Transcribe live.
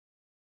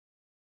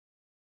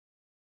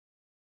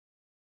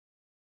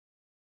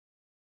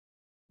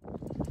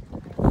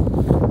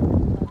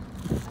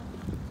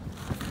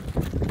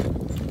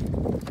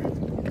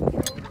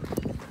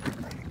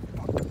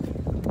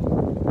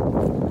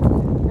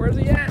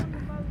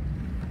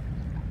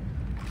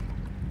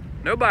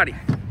Nobody.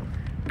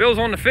 Bill's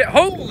on the fit.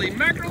 Holy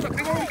mackerel, a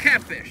big old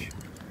catfish.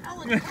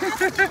 Oh, it's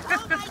catfish. Oh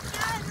my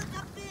God,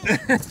 look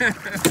at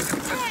this.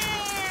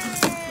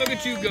 Look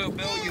at you go,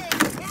 Bill. You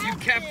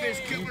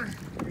catfish killer.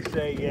 You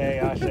say yay,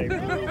 I say boo.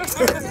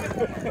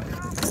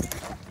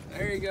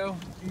 There you go.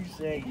 You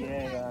say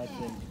yay, I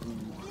say boo.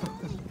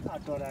 I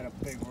thought I had a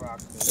big rock.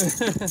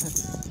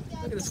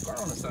 Look at the scar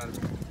on the side of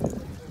it.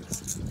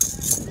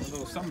 A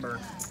little sunburn.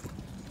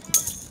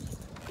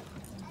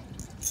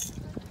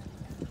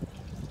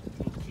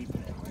 Keep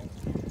it that way.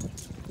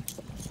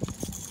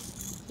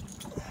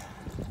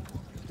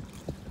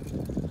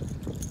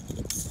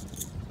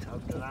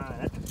 Tug the line.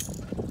 That's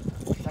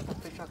the second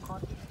fish I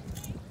caught.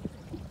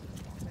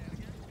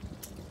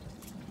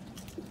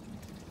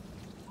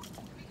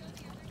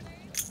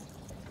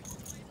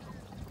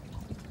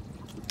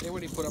 They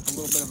already put up a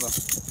little bit of a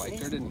fight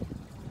there, didn't he?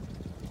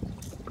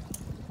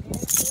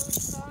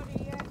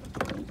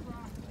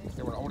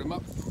 They want to hold him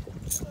up.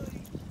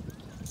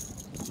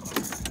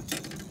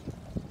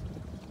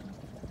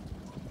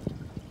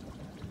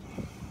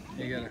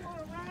 You got it.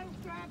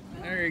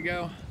 There you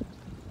go.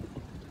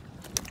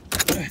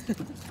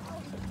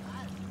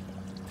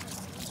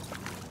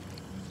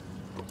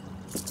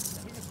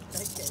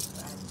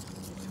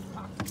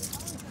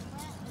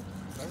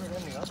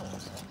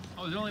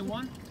 Oh, there's only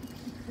one?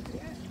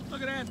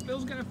 Look at that.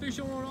 Bill's got a fish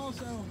on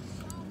also.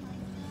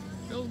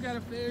 Bill's got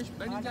a fish.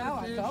 Betty's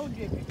got a fish. I told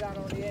you if you got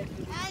on the edge of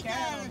the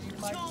channel, you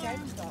might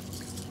catch stuff.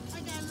 I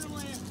got a little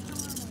way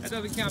of That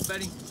doesn't count,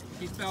 Betty.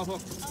 He's foul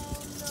hooked.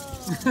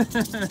 Oh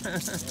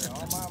Yeah,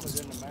 all mine was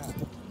in the mouth.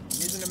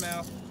 He's in the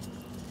mouth.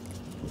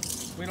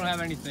 We don't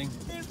have anything. no.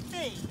 They're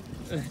big.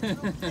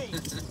 Little big.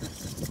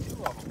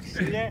 Two of them.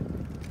 See that?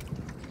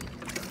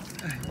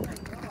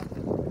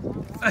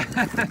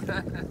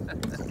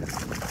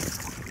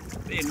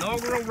 The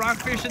inaugural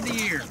rockfish of the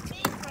year.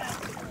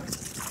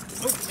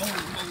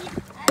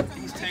 Oh,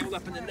 he's tangled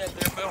up in the net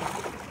there, Bill.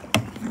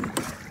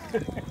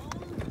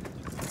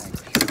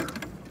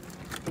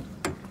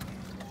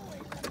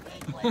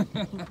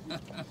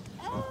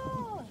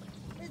 Oh,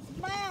 it's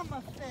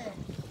mama fish.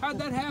 How'd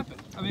that happen?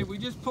 I mean, we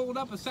just pulled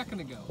up a second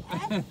ago.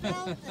 I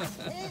felt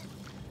it.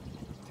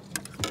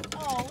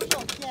 Oh,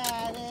 look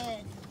at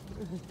it.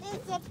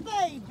 It's a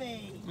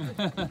baby.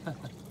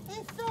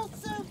 It's so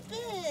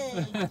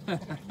big.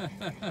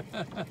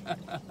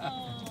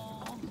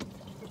 Oh,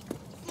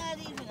 it's not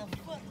even a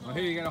foot long. Well,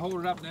 here, you gotta hold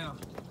it up now.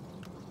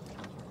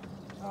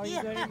 Oh, you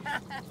gonna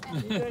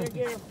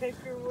get a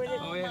picture with it?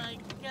 Oh, yeah. My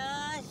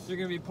gosh. You're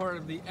gonna be part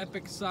of the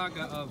epic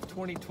saga of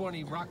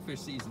 2020 rockfish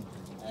season.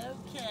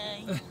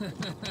 Okay.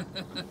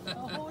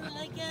 Oh, hold it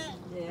like that.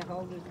 Yeah,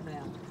 hold his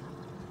mouth.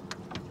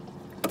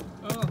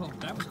 Oh,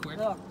 that was quick.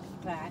 Look,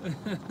 Pat.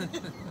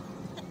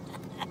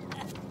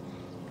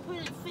 Put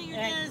his finger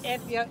And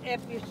down.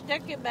 if you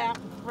stick him out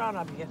in front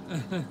of you,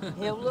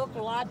 he'll look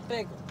a lot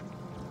bigger.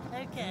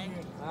 Okay.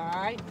 All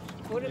right?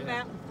 Put him Yeah.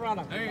 out in front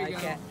of you There you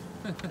like go. that.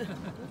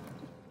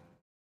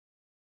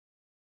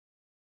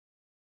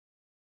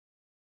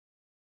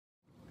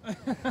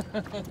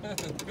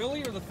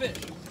 Billy or the fish?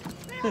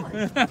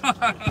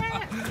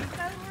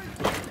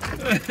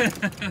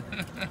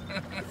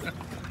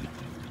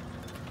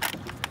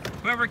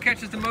 Whoever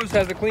catches the most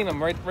has to clean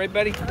them, right,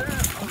 Betty?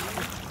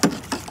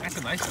 That's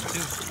a nice one,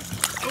 too.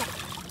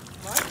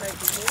 Might make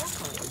it more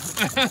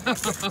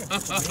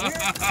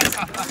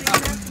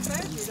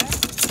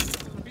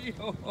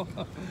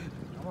fun.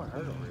 I want to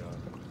hurt him, real.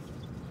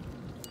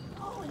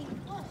 Oh, he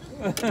was.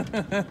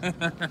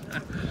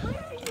 Where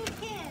are you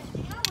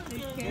casting? I was He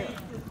in can't there.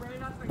 sit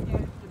right up against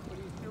it, but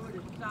he's doing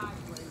it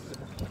sideways.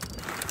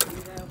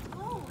 You know?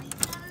 Oh, he's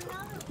got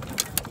another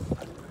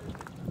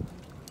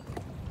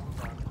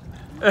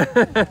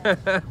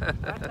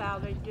That's how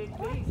they did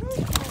me.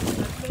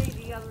 That's me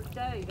the other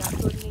day. I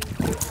couldn't even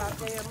put my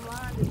damn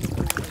line in the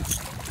pool.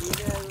 You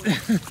know?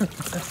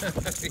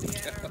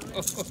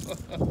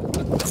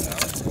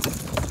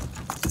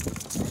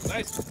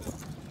 Nice.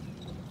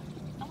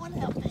 I wonder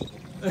how big it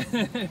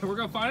is. We're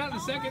gonna find out in a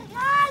second. Oh my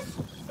gosh!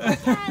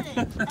 Look at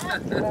it.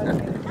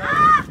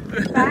 Ah!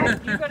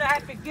 Pat, you're gonna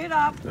have to get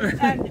up and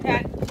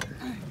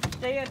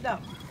stand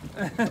up.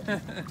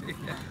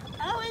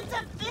 Oh, it's a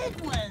big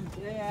one.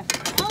 Yeah.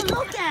 Oh,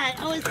 look at it.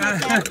 Oh, it's not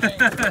that big.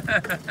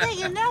 Big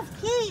enough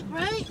keep,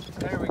 right?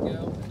 There we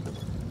go.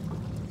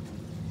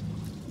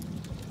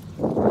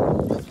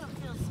 This one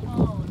feels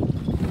small.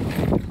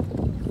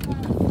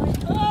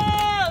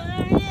 Oh,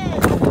 there he is.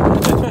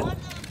 Under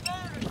the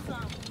boat or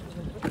something.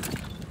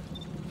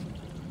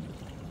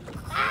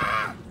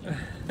 Ah!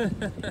 It's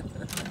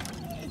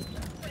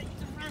gonna break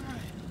the river.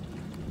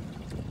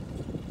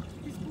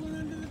 He's going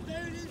under the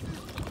boat, isn't it?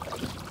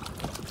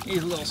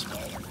 He's a little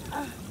smaller.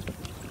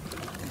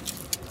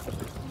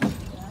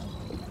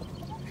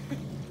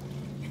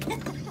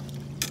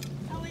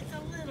 Oh, it's a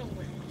little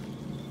one.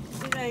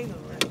 It ain't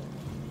already.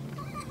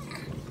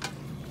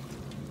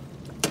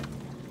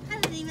 I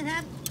didn't even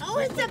have. Oh,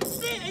 it's a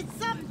bit. It's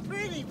something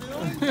pretty, but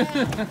orange.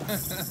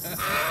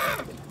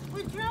 Ah!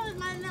 What's wrong with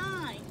my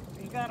knife?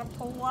 You got gotta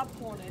pull up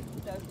on it,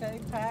 okay?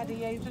 Pat,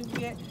 he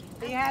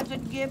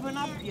hasn't given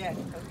up yet,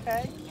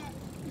 okay?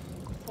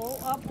 Pull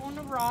up on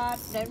the rod,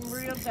 then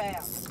reel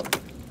down.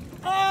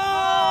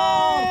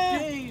 Oh,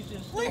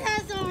 Jesus. What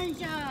has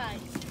orange eyes?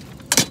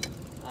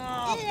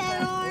 Oh, It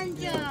had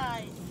orange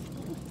eyes.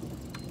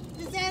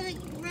 Is that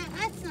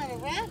that's not a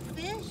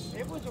rockfish.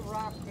 it was a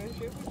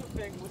rockfish. It was a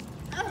big one.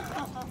 Oh.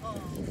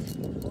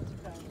 Looks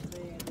kind of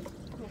bad.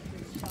 It's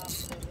cooking top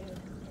of the head.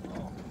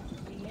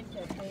 He hit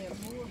that damn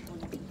moor when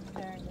he was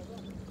tearing it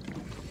up.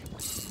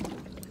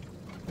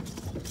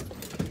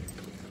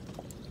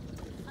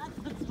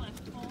 That's my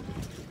fault.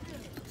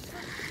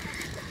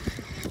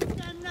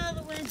 Got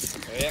another one.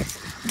 Yeah.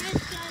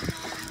 Just got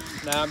another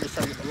one. Now I'm just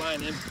trying to get the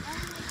line in.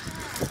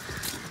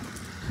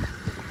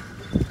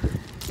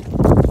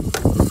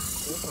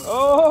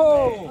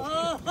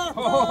 Oh!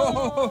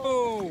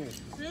 Oh!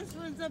 This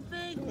one's a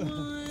big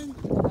one.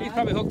 He's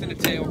probably hooked in the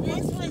tail.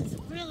 This one's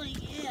really,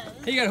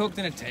 He got hooked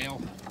in the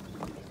tail.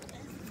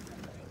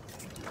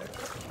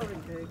 Pretty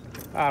big.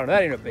 I don't know,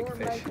 that ain't a big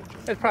fish.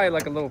 It's probably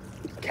like a little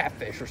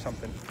catfish or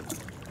something.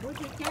 What's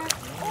your cat?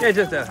 Yeah,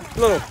 just a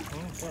little,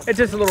 it's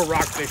just a little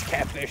rockfish,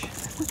 catfish.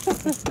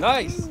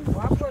 Nice. Well,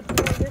 I put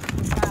this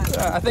in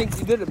I think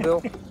you did it,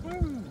 Bill.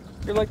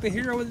 You're like the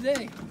hero of the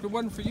day. If it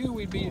wasn't for you,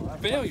 we'd be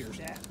failures.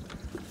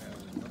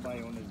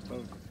 Nobody on this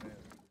boat.